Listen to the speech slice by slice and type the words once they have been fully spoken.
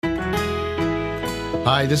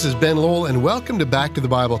Hi, this is Ben Lowell, and welcome to Back to the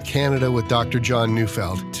Bible Canada with Dr. John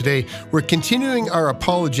Neufeld. Today, we're continuing our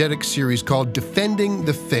Apologetics series called Defending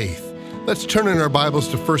the Faith. Let's turn in our Bibles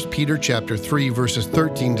to 1 Peter chapter 3, verses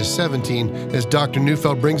 13 to 17, as Dr.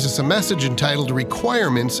 Neufeld brings us a message entitled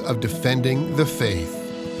Requirements of Defending the Faith.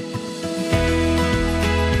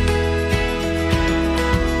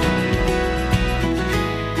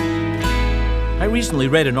 I recently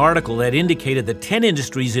read an article that indicated the 10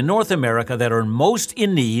 industries in North America that are most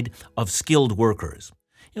in need of skilled workers.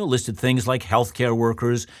 Listed things like healthcare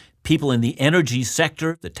workers, people in the energy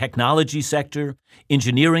sector, the technology sector,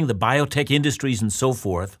 engineering, the biotech industries, and so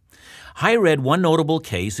forth. I read one notable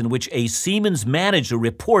case in which a Siemens manager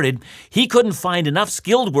reported he couldn't find enough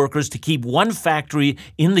skilled workers to keep one factory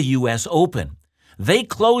in the U.S. open. They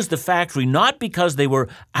closed the factory not because they were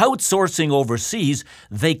outsourcing overseas.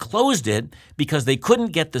 They closed it because they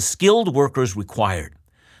couldn't get the skilled workers required.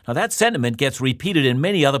 Now, that sentiment gets repeated in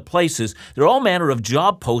many other places. There are all manner of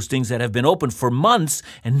job postings that have been open for months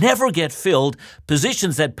and never get filled,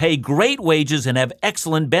 positions that pay great wages and have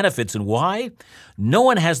excellent benefits. And why? No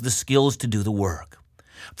one has the skills to do the work.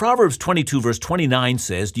 Proverbs 22 verse 29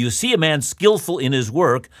 says, "Do you see a man skillful in his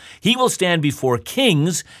work? He will stand before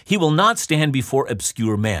kings. He will not stand before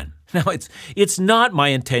obscure men." Now, it's not my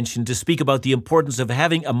intention to speak about the importance of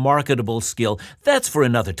having a marketable skill. That's for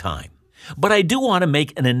another time. But I do want to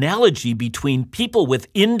make an analogy between people with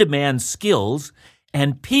in-demand skills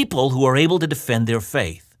and people who are able to defend their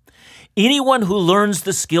faith. Anyone who learns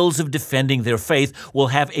the skills of defending their faith will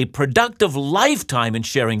have a productive lifetime in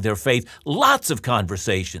sharing their faith, lots of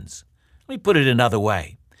conversations. Let me put it another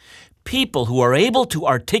way. People who are able to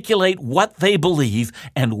articulate what they believe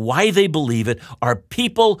and why they believe it are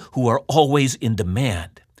people who are always in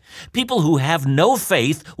demand. People who have no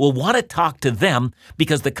faith will want to talk to them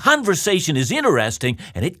because the conversation is interesting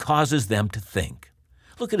and it causes them to think.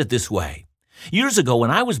 Look at it this way. Years ago,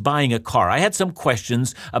 when I was buying a car, I had some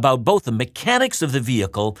questions about both the mechanics of the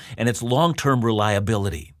vehicle and its long-term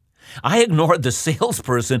reliability. I ignored the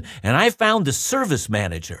salesperson and I found the service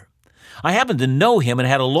manager. I happened to know him and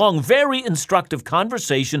had a long, very instructive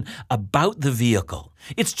conversation about the vehicle.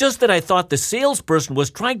 It's just that I thought the salesperson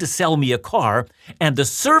was trying to sell me a car and the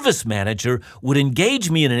service manager would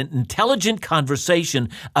engage me in an intelligent conversation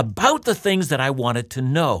about the things that I wanted to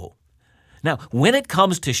know. Now, when it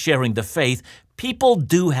comes to sharing the faith, people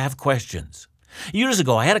do have questions. Years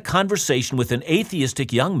ago, I had a conversation with an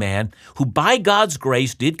atheistic young man who, by God's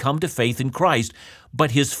grace, did come to faith in Christ, but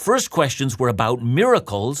his first questions were about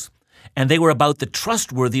miracles, and they were about the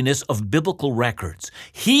trustworthiness of biblical records.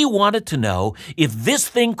 He wanted to know if this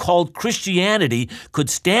thing called Christianity could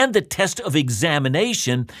stand the test of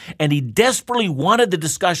examination, and he desperately wanted the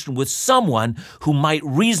discussion with someone who might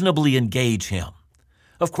reasonably engage him.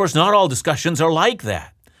 Of course, not all discussions are like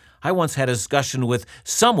that. I once had a discussion with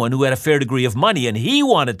someone who had a fair degree of money, and he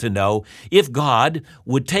wanted to know if God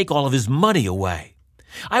would take all of his money away.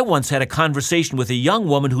 I once had a conversation with a young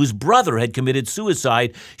woman whose brother had committed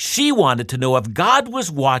suicide. She wanted to know if God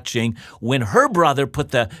was watching when her brother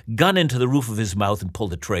put the gun into the roof of his mouth and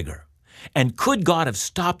pulled the trigger. And could God have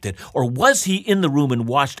stopped it, or was he in the room and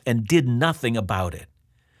watched and did nothing about it?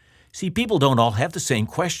 See, people don't all have the same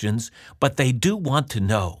questions, but they do want to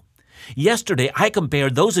know. Yesterday, I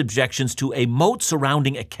compared those objections to a moat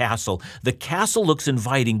surrounding a castle. The castle looks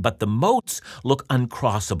inviting, but the moats look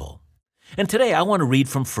uncrossable. And today, I want to read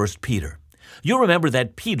from 1 Peter. You'll remember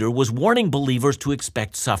that Peter was warning believers to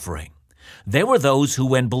expect suffering. There were those who,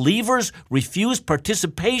 when believers refused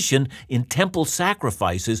participation in temple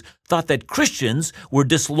sacrifices, thought that Christians were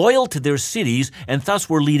disloyal to their cities and thus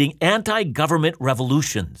were leading anti-government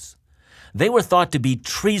revolutions. They were thought to be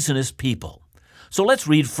treasonous people. So let's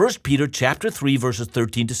read 1 Peter chapter 3, verses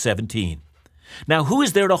 13 to 17. "Now who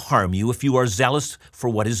is there to harm you if you are zealous for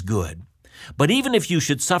what is good? But even if you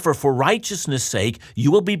should suffer for righteousness' sake, you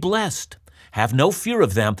will be blessed. Have no fear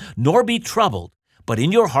of them, nor be troubled. But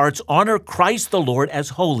in your hearts honor Christ the Lord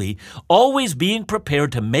as holy, always being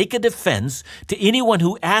prepared to make a defense to anyone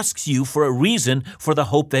who asks you for a reason for the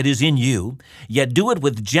hope that is in you, yet do it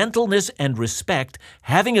with gentleness and respect,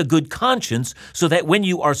 having a good conscience, so that when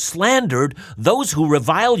you are slandered, those who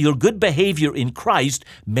revile your good behavior in Christ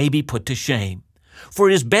may be put to shame. For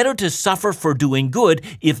it is better to suffer for doing good,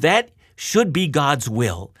 if that should be God's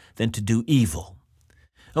will, than to do evil."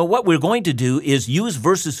 Now, what we're going to do is use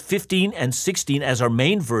verses 15 and 16 as our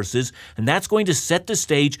main verses, and that's going to set the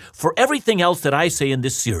stage for everything else that I say in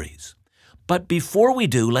this series. But before we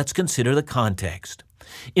do, let's consider the context.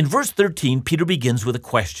 In verse 13, Peter begins with a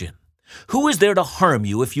question. Who is there to harm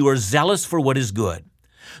you if you are zealous for what is good?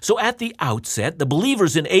 So at the outset, the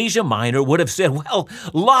believers in Asia Minor would have said, well,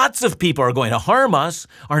 lots of people are going to harm us.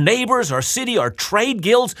 Our neighbors, our city, our trade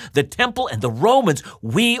guilds, the temple, and the Romans.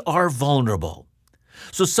 We are vulnerable.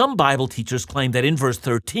 So some Bible teachers claim that in verse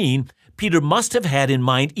 13, Peter must have had in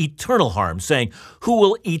mind eternal harm, saying, who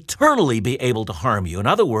will eternally be able to harm you? In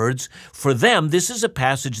other words, for them, this is a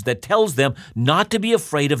passage that tells them not to be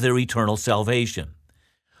afraid of their eternal salvation.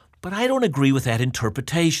 But I don't agree with that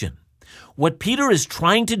interpretation. What Peter is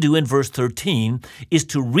trying to do in verse 13 is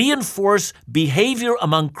to reinforce behavior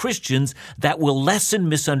among Christians that will lessen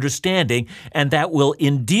misunderstanding and that will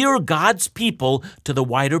endear God's people to the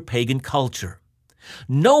wider pagan culture.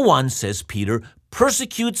 No one, says Peter,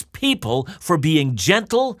 persecutes people for being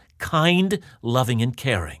gentle, kind, loving, and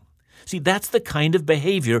caring. See, that's the kind of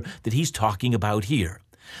behavior that he's talking about here.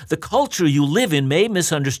 The culture you live in may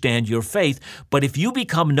misunderstand your faith, but if you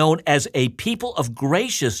become known as a people of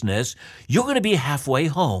graciousness, you're going to be halfway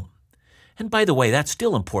home. And by the way, that's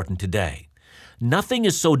still important today. Nothing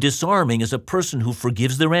is so disarming as a person who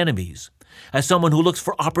forgives their enemies, as someone who looks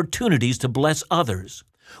for opportunities to bless others,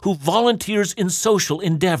 who volunteers in social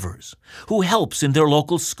endeavors, who helps in their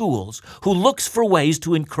local schools, who looks for ways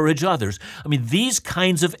to encourage others. These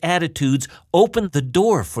kinds of attitudes open the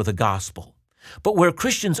door for the gospel. But where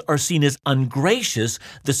Christians are seen as ungracious,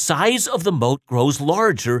 the size of the moat grows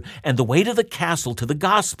larger, and the way to the castle, to the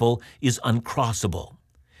gospel, is uncrossable.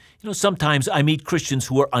 Sometimes I meet Christians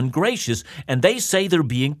who are ungracious, and they say they're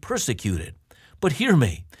being persecuted. But hear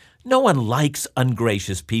me, no one likes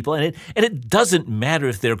ungracious people, and it doesn't matter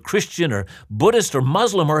if they're Christian or Buddhist or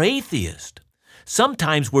Muslim or atheist.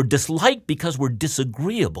 Sometimes we're disliked because we're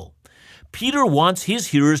disagreeable. Peter wants his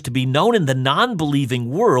hearers to be known in the non-believing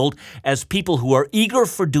world as people who are eager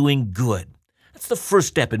for doing good. That's the first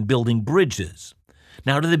step in building bridges.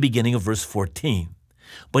 Now to the beginning of verse 14.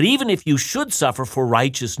 But even if you should suffer for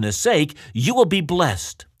righteousness' sake, you will be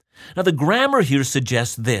blessed. Now the grammar here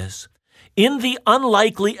suggests this. In the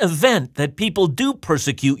unlikely event that people do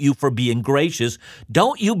persecute you for being gracious,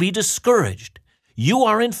 don't you be discouraged. You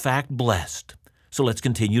are in fact blessed. So let's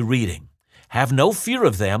continue reading. Have no fear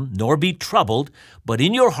of them, nor be troubled, but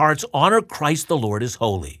in your hearts honor Christ the Lord as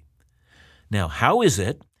holy. Now, how is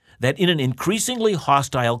it that in an increasingly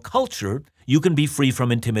hostile culture, you can be free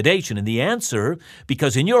from intimidation? And the answer,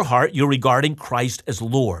 because in your heart, you're regarding Christ as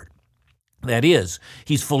Lord. That is,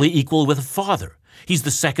 he's fully equal with the Father. He's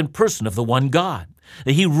the second person of the one God.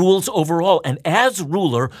 He rules over all, and as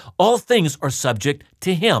ruler, all things are subject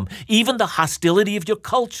to him, even the hostility of your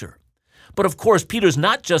culture. But of course, Peter's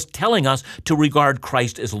not just telling us to regard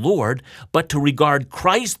Christ as Lord, but to regard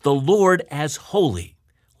Christ the Lord as holy.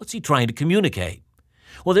 What's he trying to communicate?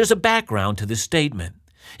 Well, there's a background to this statement.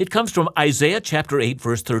 It comes from Isaiah chapter 8,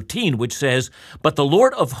 verse 13, which says, But the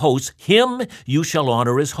Lord of hosts, him you shall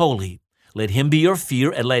honor as holy. Let him be your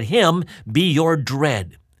fear, and let him be your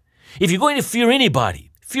dread. If you're going to fear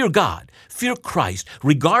anybody, fear God, fear Christ,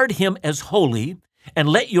 regard him as holy, and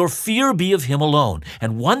let your fear be of him alone.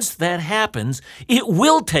 And once that happens, it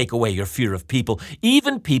will take away your fear of people,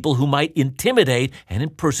 even people who might intimidate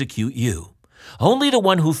and persecute you. Only the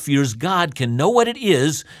one who fears God can know what it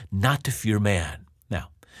is not to fear man. Now,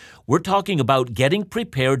 we're talking about getting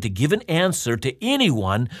prepared to give an answer to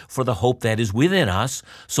anyone for the hope that is within us.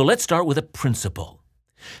 So let's start with a principle.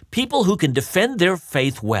 People who can defend their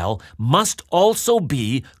faith well must also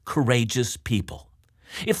be courageous people.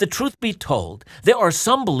 If the truth be told, there are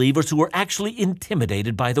some believers who are actually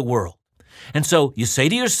intimidated by the world. And so you say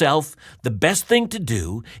to yourself, the best thing to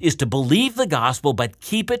do is to believe the gospel but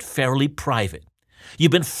keep it fairly private.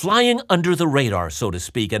 You've been flying under the radar, so to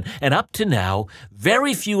speak, and up to now,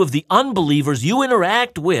 very few of the unbelievers you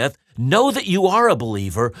interact with know that you are a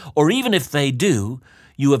believer, or even if they do,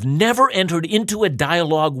 you have never entered into a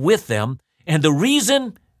dialogue with them, and the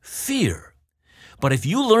reason? Fear. But if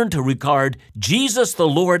you learn to regard Jesus the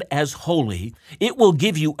Lord as holy, it will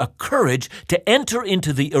give you a courage to enter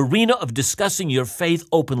into the arena of discussing your faith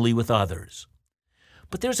openly with others.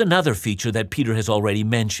 But there's another feature that Peter has already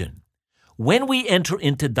mentioned. When we enter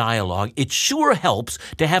into dialogue, it sure helps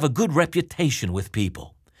to have a good reputation with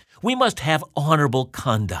people. We must have honorable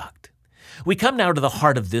conduct. We come now to the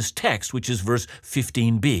heart of this text, which is verse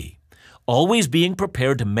 15b. Always being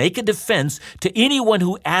prepared to make a defense to anyone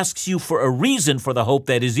who asks you for a reason for the hope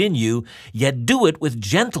that is in you, yet do it with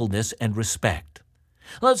gentleness and respect.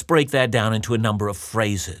 Let's break that down into a number of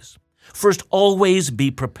phrases. First, always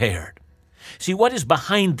be prepared. See, what is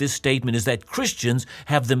behind this statement is that Christians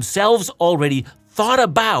have themselves already thought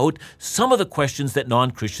about some of the questions that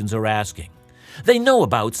non-Christians are asking. They know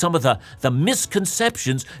about some of the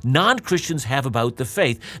misconceptions non-Christians have about the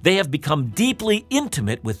faith. They have become deeply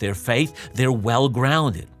intimate with their faith. They're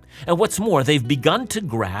well-grounded. And what's more, they've begun to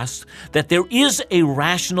grasp that there is a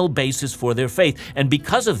rational basis for their faith. And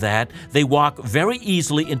because of that, they walk very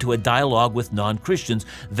easily into a dialogue with non-Christians.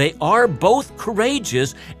 They are both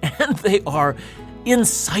courageous and they are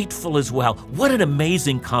insightful as well. What an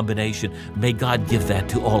amazing combination. May God give that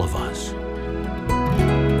to all of us.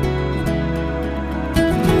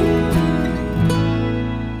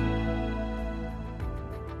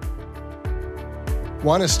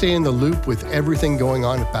 Want to stay in the loop with everything going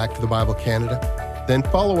on at Back to the Bible Canada? Then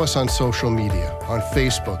follow us on social media, on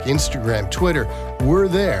Facebook, Instagram, Twitter. We're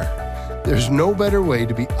there. There's no better way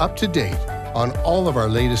to be up to date on all of our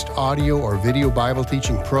latest audio or video Bible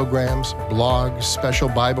teaching programs, blogs, special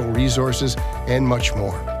Bible resources, and much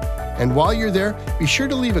more. And while you're there, be sure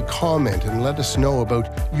to leave a comment and let us know about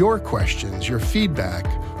your questions, your feedback,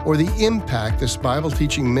 or the impact this Bible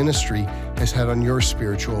teaching ministry has had on your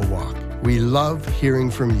spiritual walk. We love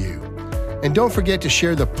hearing from you. And don't forget to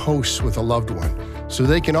share the posts with a loved one so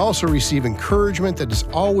they can also receive encouragement that is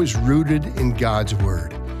always rooted in God's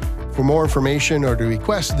Word. For more information or to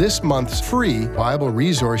request this month's free Bible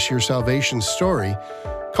resource, Your Salvation Story,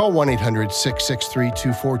 call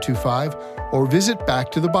 1-800-663-2425 or visit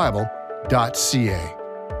backtothebible.ca.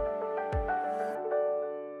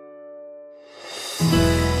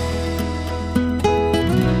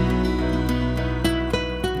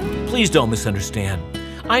 Please don't misunderstand.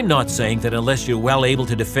 I'm not saying that unless you're well able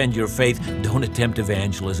to defend your faith, don't attempt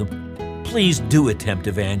evangelism. Please do attempt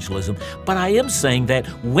evangelism. But I am saying that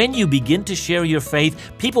when you begin to share your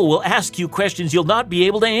faith, people will ask you questions you'll not be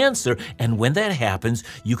able to answer. And when that happens,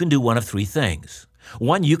 you can do one of three things.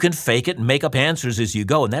 One, you can fake it and make up answers as you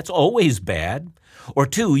go, and that's always bad. Or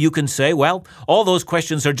two, you can say, well, all those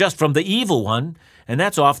questions are just from the evil one, and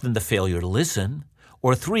that's often the failure to listen.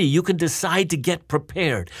 Or three, you can decide to get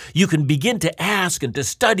prepared. You can begin to ask and to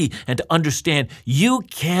study and to understand. You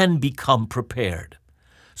can become prepared.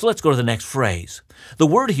 So let's go to the next phrase. The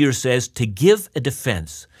word here says to give a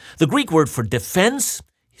defense. The Greek word for defense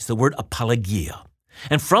is the word apologia.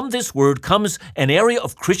 And from this word comes an area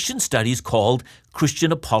of Christian studies called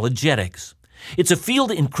Christian apologetics. It's a field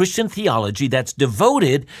in Christian theology that's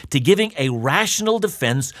devoted to giving a rational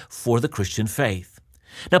defense for the Christian faith.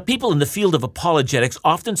 Now, people in the field of apologetics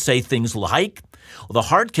often say things like, the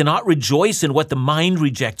heart cannot rejoice in what the mind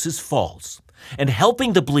rejects as false, and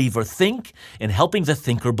helping the believer think and helping the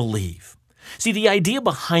thinker believe. See, the idea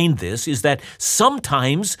behind this is that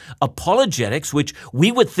sometimes apologetics, which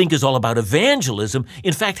we would think is all about evangelism,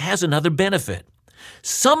 in fact has another benefit.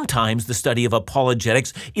 Sometimes the study of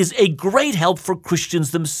apologetics is a great help for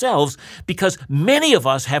Christians themselves because many of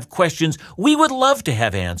us have questions we would love to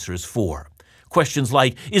have answers for. Questions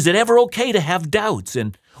like, is it ever okay to have doubts?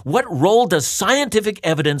 And what role does scientific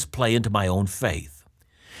evidence play into my own faith?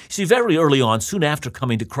 See, very early on, soon after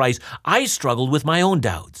coming to Christ, I struggled with my own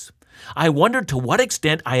doubts. I wondered to what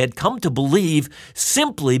extent I had come to believe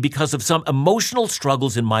simply because of some emotional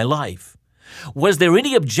struggles in my life. Was there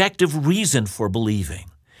any objective reason for believing?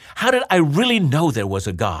 How did I really know there was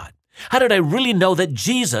a God? How did I really know that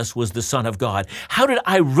Jesus was the Son of God? How did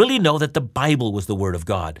I really know that the Bible was the Word of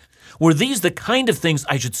God? Were these the kind of things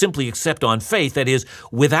I should simply accept on faith, that is,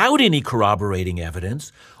 without any corroborating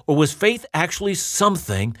evidence, or was faith actually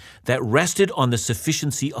something that rested on the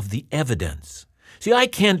sufficiency of the evidence? See, I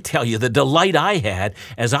can't tell you the delight I had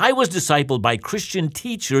as I was discipled by Christian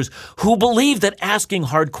teachers who believed that asking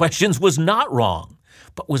hard questions was not wrong,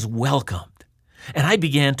 but was welcomed. And I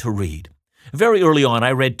began to read. Very early on,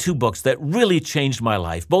 I read two books that really changed my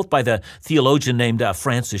life, both by the theologian named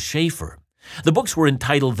Francis Schaeffer. The books were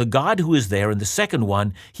entitled The God Who Is There, and the second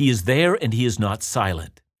one, He Is There and He Is Not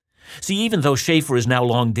Silent. See, even though Schaeffer is now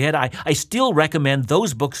long dead, I still recommend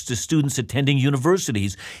those books to students attending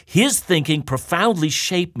universities. His thinking profoundly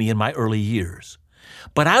shaped me in my early years.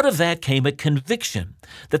 But out of that came a conviction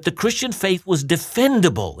that the Christian faith was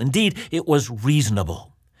defendable. Indeed, it was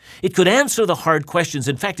reasonable. It could answer the hard questions.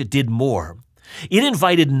 In fact, it did more. It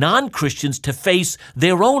invited non-Christians to face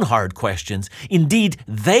their own hard questions. Indeed,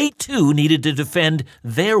 they too needed to defend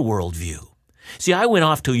their worldview. See, I went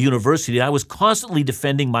off to a university and I was constantly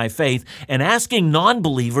defending my faith and asking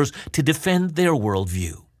non-believers to defend their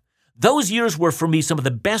worldview. Those years were for me some of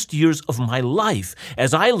the best years of my life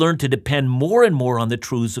as I learned to depend more and more on the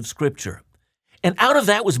truths of Scripture. And out of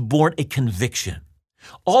that was born a conviction.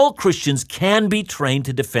 All Christians can be trained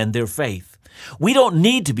to defend their faith. We don't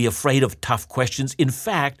need to be afraid of tough questions. In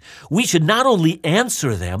fact, we should not only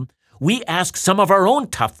answer them, we ask some of our own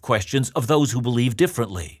tough questions of those who believe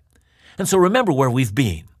differently. And so remember where we've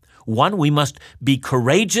been. 1, we must be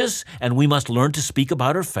courageous and we must learn to speak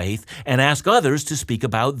about our faith and ask others to speak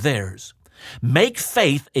about theirs. Make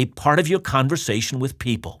faith a part of your conversation with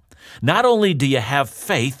people. Not only do you have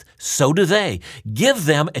faith, so do they. Give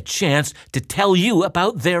them a chance to tell you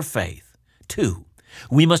about their faith. 2,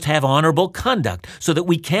 we must have honorable conduct so that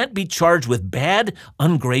we can't be charged with bad,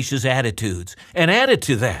 ungracious attitudes. And added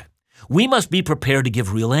to that, we must be prepared to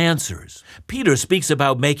give real answers. Peter speaks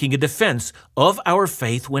about making a defense of our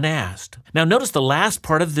faith when asked. Now notice the last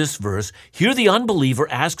part of this verse. Here the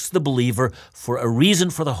unbeliever asks the believer for a reason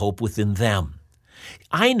for the hope within them.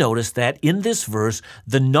 I notice that in this verse,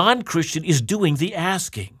 the non-Christian is doing the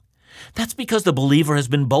asking. That's because the believer has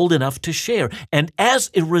been bold enough to share, and as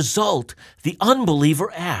a result, the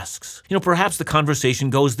unbeliever asks. Perhaps the conversation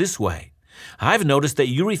goes this way. I've noticed that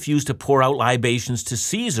you refuse to pour out libations to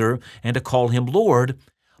Caesar and to call him Lord,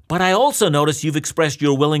 but I also notice you've expressed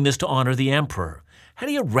your willingness to honor the emperor. How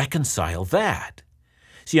do you reconcile that?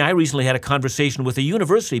 See, I recently had a conversation with a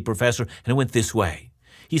university professor, and it went this way.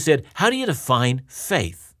 He said, how do you define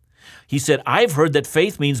faith? He said, I've heard that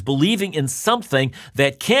faith means believing in something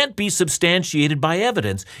that can't be substantiated by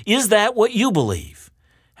evidence. Is that what you believe?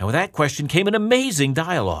 And with that question came an amazing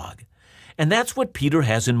dialogue. And that's what Peter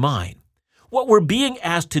has in mind. What we're being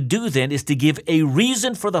asked to do then is to give a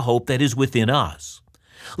reason for the hope that is within us.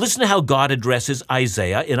 Listen to how God addresses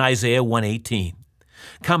Isaiah in Isaiah 1:18.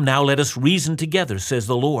 Come now, let us reason together, says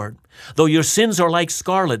the Lord. Though your sins are like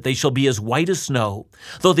scarlet, they shall be as white as snow.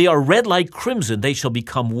 Though they are red like crimson, they shall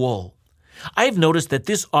become wool. I've noticed that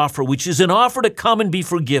this offer, which is an offer to come and be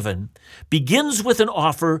forgiven, begins with an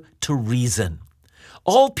offer to reason.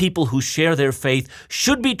 All people who share their faith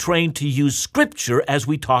should be trained to use Scripture as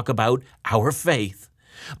we talk about our faith.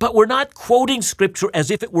 But we're not quoting Scripture as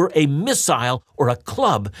if it were a missile or a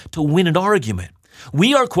club to win an argument.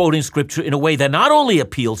 We are quoting Scripture in a way that not only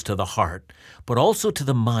appeals to the heart, but also to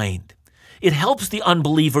the mind. It helps the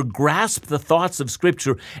unbeliever grasp the thoughts of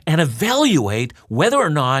Scripture and evaluate whether or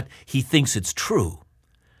not he thinks it's true.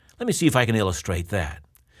 Let me see if I can illustrate that.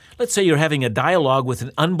 Let's say you're having a dialogue with an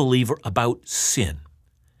unbeliever about sin.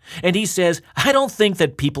 And he says, I don't think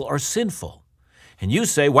that people are sinful. And you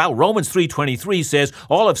say, well, Romans 3:23 says,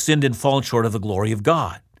 all have sinned and fallen short of the glory of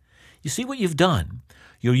God. You see what you've done?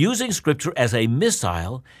 You're using Scripture as a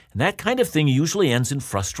missile, and that kind of thing usually ends in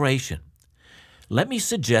frustration. Let me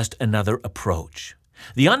suggest another approach.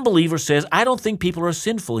 The unbeliever says, I don't think people are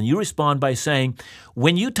sinful, and you respond by saying,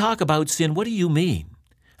 when you talk about sin, what do you mean?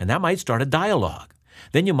 And that might start a dialogue.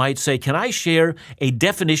 Then you might say, can I share a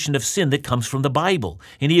definition of sin that comes from the Bible?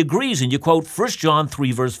 And he agrees, and you quote 1 John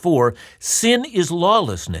 3, verse 4, sin is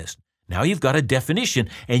lawlessness. Now you've got a definition,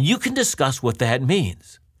 and you can discuss what that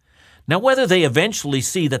means. Now, whether they eventually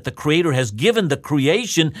see that the Creator has given the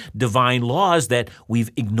creation divine laws, that we've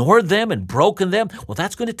ignored them and broken them, well,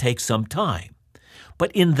 that's going to take some time.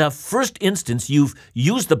 But in the first instance, you've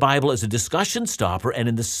used the Bible as a discussion stopper, and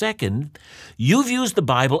in the second, you've used the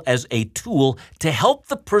Bible as a tool to help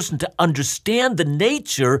the person to understand the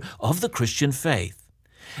nature of the Christian faith.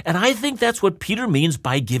 And I think that's what Peter means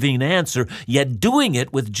by giving an answer, yet doing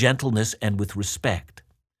it with gentleness and with respect.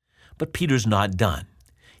 But Peter's not done.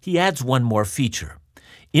 He adds one more feature.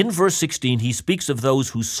 In verse 16, he speaks of those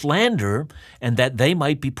who slander and that they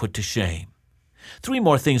might be put to shame. 3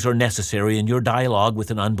 more things are necessary in your dialogue with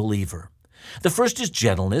an unbeliever. The first is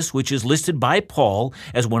gentleness, which is listed by Paul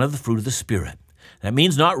as one of the fruit of the Spirit. That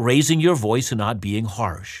means not raising your voice and not being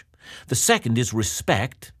harsh. The second is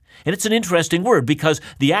respect, and it's an interesting word because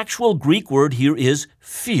the actual Greek word here is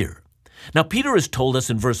fear. Now, Peter has told us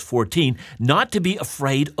in verse 14 not to be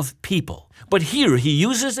afraid of people, but here he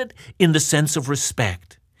uses it in the sense of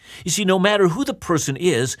respect. You see, no matter who the person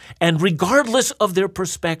is, and regardless of their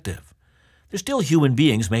perspective, they're still human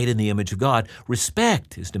beings made in the image of God.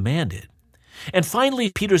 Respect is demanded. And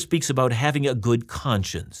finally, Peter speaks about having a good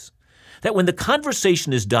conscience. That when the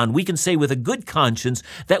conversation is done, we can say with a good conscience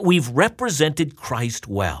that we've represented Christ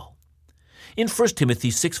well. In 1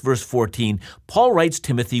 Timothy 6, verse 14, Paul writes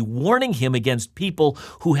Timothy, warning him against people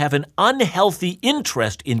who have an unhealthy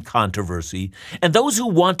interest in controversy and those who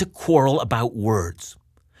want to quarrel about words.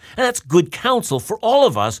 And that's good counsel for all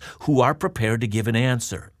of us who are prepared to give an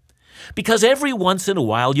answer. Because every once in a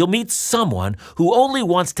while you'll meet someone who only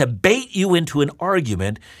wants to bait you into an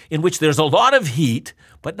argument in which there's a lot of heat,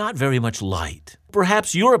 but not very much light.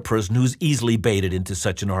 Perhaps you're a person who's easily baited into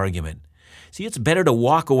such an argument. See, it's better to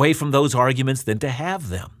walk away from those arguments than to have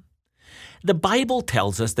them. The Bible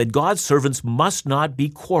tells us that God's servants must not be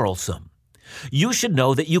quarrelsome. You should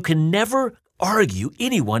know that you can never argue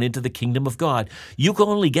anyone into the kingdom of God. You can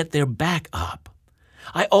only get their back up.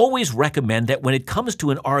 I always recommend that when it comes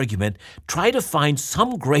to an argument, try to find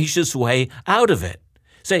some gracious way out of it.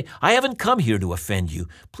 Say, I haven't come here to offend you.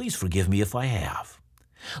 Please forgive me if I have.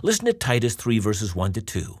 Listen to Titus 3, verses 1 to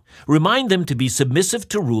 2. Remind them to be submissive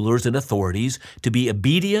to rulers and authorities, to be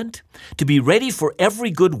obedient, to be ready for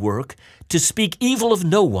every good work, to speak evil of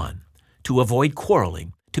no one, to avoid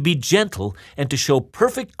quarreling, to be gentle, and to show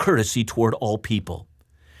perfect courtesy toward all people.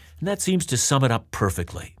 And that seems to sum it up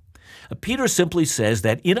perfectly. Peter simply says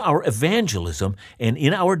that in our evangelism and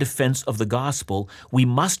in our defense of the gospel, we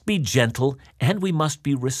must be gentle and we must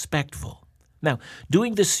be respectful. Now,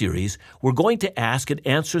 doing this series, we're going to ask and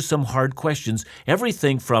answer some hard questions,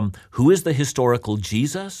 everything from who is the historical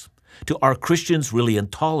Jesus to are Christians really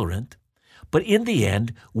intolerant? But in the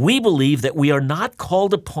end, we believe that we are not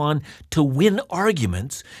called upon to win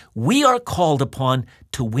arguments. We are called upon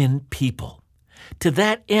to win people. To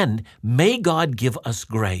that end, may God give us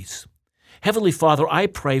grace. Heavenly Father, I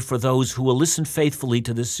pray for those who will listen faithfully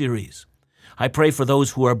to this series. I pray for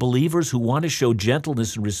those who are believers who want to show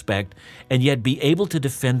gentleness and respect and yet be able to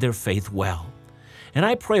defend their faith well. And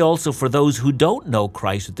I pray also for those who don't know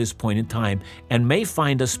Christ at this point in time and may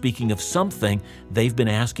find us speaking of something they've been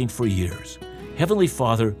asking for years. Heavenly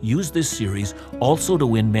Father, use this series also to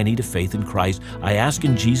win many to faith in Christ. I ask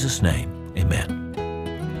in Jesus' name, amen.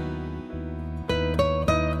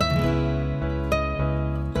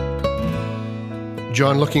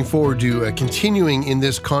 John, looking forward to continuing in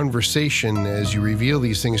this conversation as you reveal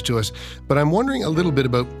these things to us. But I'm wondering a little bit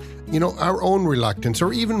about, our own reluctance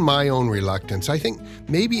or even my own reluctance. I think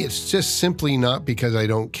maybe it's just simply not because I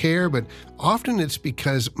don't care, but often it's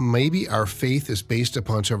because maybe our faith is based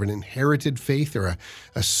upon sort of an inherited faith or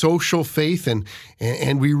a social faith, and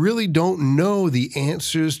we really don't know the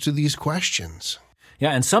answers to these questions.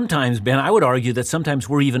 Yeah, and sometimes, Ben, I would argue that sometimes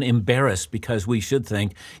we're even embarrassed because we should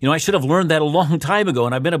think, I should have learned that a long time ago,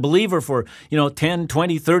 and I've been a believer for, 10,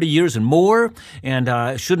 20, 30 years and more,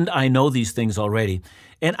 and shouldn't I know these things already?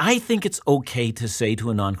 And I think it's okay to say to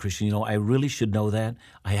a non-Christian, I really should know that.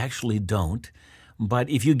 I actually don't. But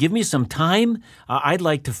if you give me some time, I'd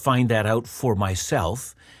like to find that out for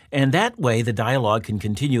myself. And that way the dialogue can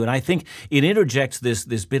continue. And I think it interjects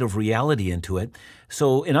this bit of reality into it.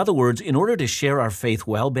 So in other words, in order to share our faith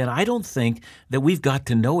well, Ben, I don't think that we've got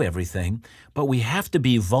to know everything, but we have to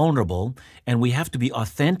be vulnerable and we have to be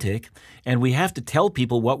authentic and we have to tell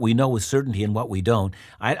people what we know with certainty and what we don't.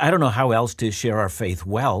 I don't know how else to share our faith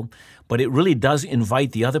well, but it really does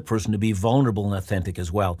invite the other person to be vulnerable and authentic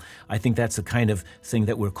as well. I think that's the kind of thing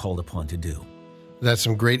that we're called upon to do. That's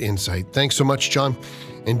some great insight. Thanks so much, John.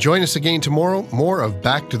 And join us again tomorrow, more of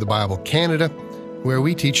Back to the Bible Canada, where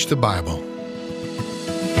we teach the Bible.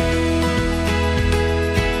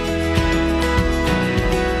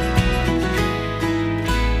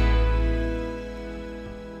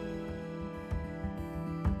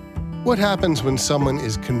 What happens when someone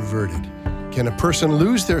is converted? Can a person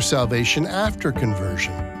lose their salvation after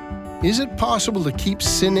conversion? Is it possible to keep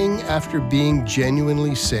sinning after being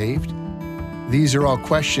genuinely saved? These are all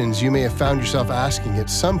questions you may have found yourself asking at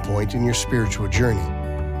some point in your spiritual journey.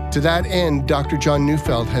 To that end, Dr. John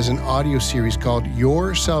Neufeld has an audio series called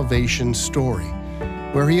Your Salvation Story,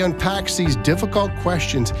 where he unpacks these difficult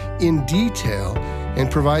questions in detail and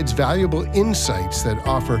provides valuable insights that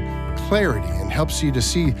offer clarity and helps you to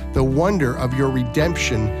see the wonder of your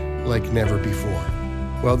redemption like never before.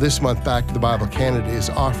 Well, this month, Back to the Bible Canada is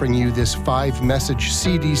offering you this 5-message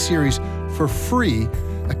CD series for free,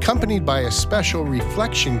 accompanied by a special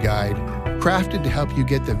reflection guide crafted to help you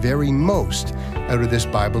get the very most out of this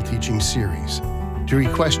Bible teaching series. To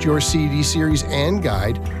request your CD series and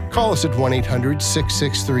guide, call us at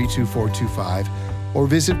 1-800-663-2425 or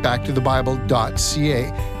visit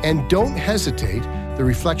backtothebible.ca. And don't hesitate, the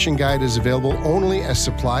reflection guide is available only as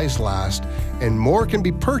supplies last, and more can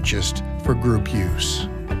be purchased for group use.